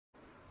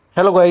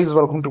Hello guys,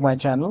 welcome to my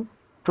channel.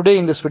 Today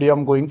in this video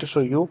I'm going to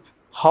show you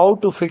how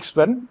to fix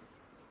when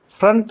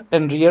front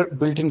and rear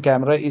built-in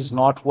camera is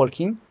not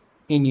working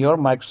in your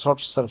Microsoft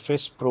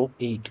Surface Pro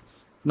 8.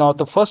 Now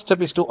the first step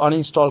is to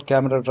uninstall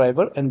Camera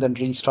Driver and then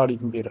restart your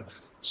computer.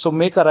 So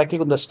make a right click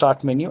on the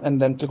Start menu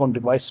and then click on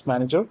Device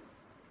Manager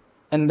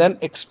and then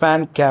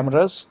expand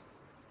cameras.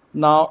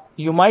 Now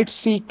you might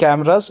see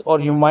cameras or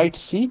you might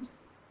see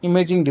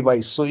imaging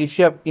device. So if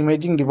you have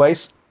imaging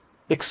device,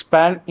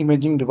 expand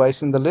imaging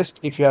device in the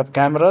list. If you have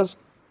cameras,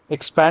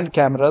 expand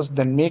cameras,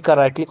 then make a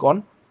right click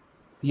on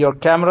your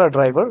camera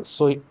driver.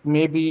 So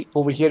maybe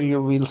over here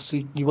you will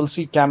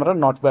see camera,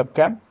 not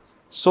webcam.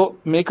 So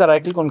make a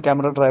right click on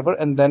camera driver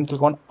and then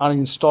click on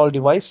uninstall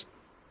device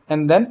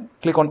and then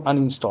click on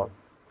uninstall.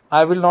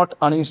 I will not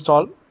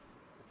uninstall,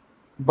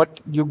 but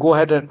you go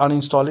ahead and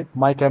uninstall it.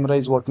 My camera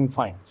is working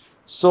fine.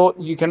 So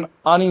you can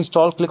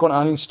uninstall, click on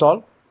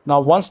uninstall.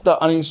 Now once the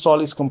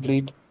uninstall is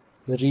complete,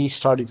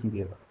 restart your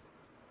computer.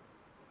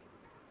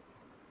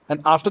 And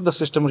after the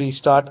system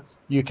restart,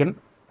 you can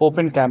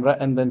open camera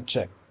and then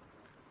check.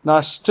 Now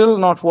still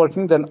not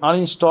working, then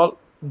uninstall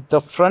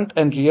the front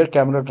and rear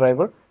camera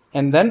driver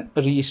and then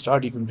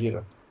restart your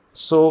computer.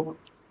 So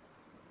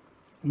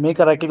make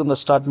a right click on the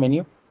Start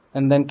menu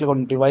and then click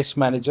on Device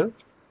Manager,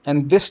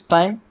 and this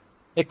time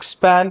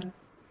expand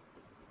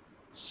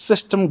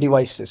System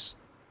Devices.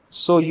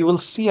 So you will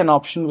see an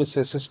option which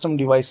says System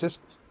Devices.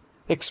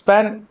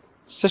 Expand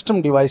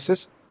System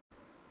Devices.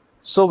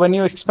 So when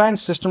you expand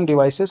System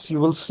Devices, you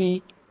will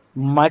see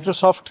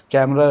Microsoft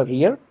Camera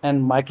Rear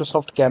and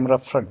Microsoft Camera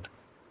Front.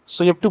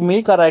 So you have to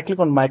make a right click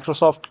on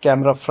Microsoft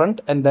Camera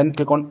Front and then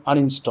click on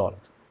Uninstall.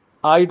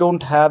 I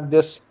don't have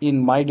this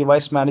in my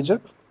device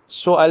manager,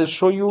 so I'll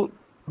show you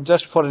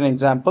just for an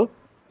example.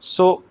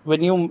 So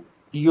when you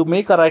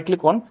make a right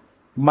click on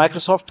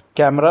Microsoft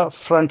Camera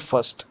Front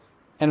first,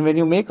 and when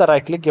you make a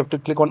right click, you have to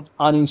click on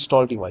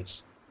Uninstall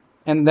Device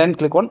and then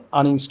click on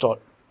Uninstall.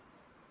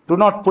 Do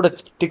not put a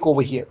tick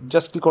over here,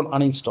 just click on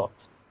uninstall.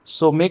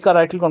 So make a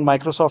right click on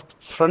Microsoft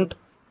Front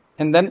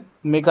and then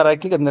make a right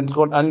click and then click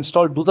on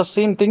uninstall. Do the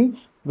same thing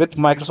with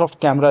Microsoft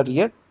Camera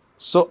Rear.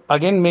 So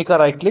again make a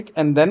right click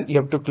and then you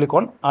have to click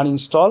on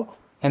uninstall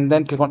and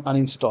then click on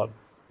uninstall.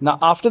 Now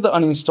after the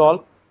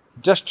uninstall,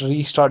 just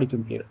restart your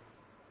computer.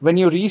 When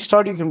you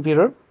restart the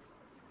computer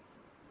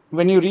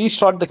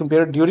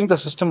during the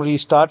system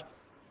restart,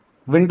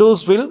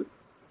 Windows will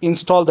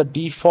install the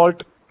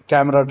default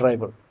camera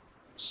driver.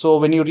 So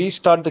when you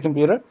restart the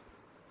computer,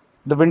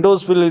 the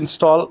Windows will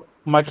install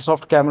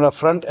Microsoft Camera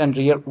Front and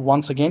Rear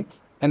once again,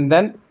 and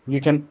then you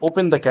can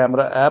open the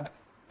camera app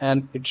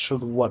and it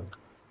should work.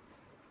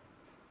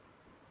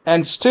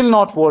 And still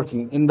not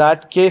working, in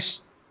that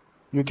case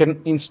you can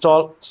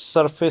install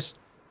Surface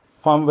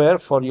firmware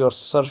for your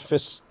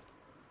Surface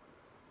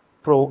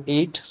Pro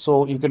 8.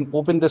 So you can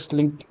open this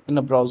link in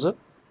a browser.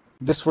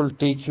 This will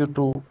take you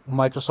to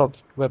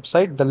Microsoft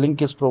website. The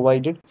link is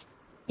provided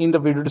in the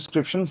video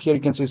description. Here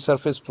you can see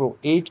Surface Pro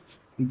 8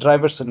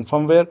 drivers and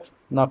firmware.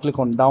 Now click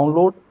on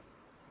download,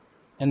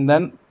 and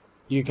then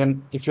you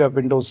can, if you have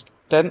Windows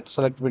 10,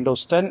 select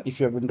Windows 10. If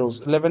you have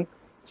Windows 11,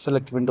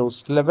 select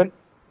Windows 11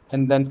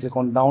 and then click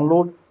on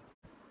download.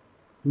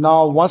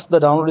 Now once the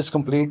download is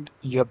complete,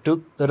 you have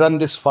to run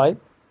this file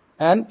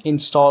and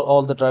install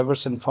all the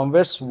drivers and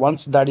firmwares.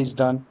 Once that is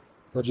done,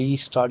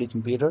 restart your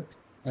computer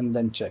and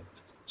then check.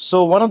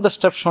 So one of the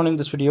steps shown in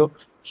this video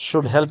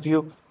should help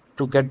you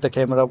to get the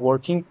camera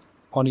working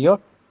on your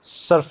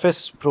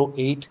Surface Pro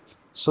 8.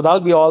 So that'll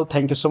be all.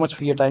 Thank you so much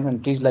for your time,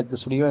 and please like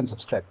this video and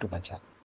subscribe to my channel.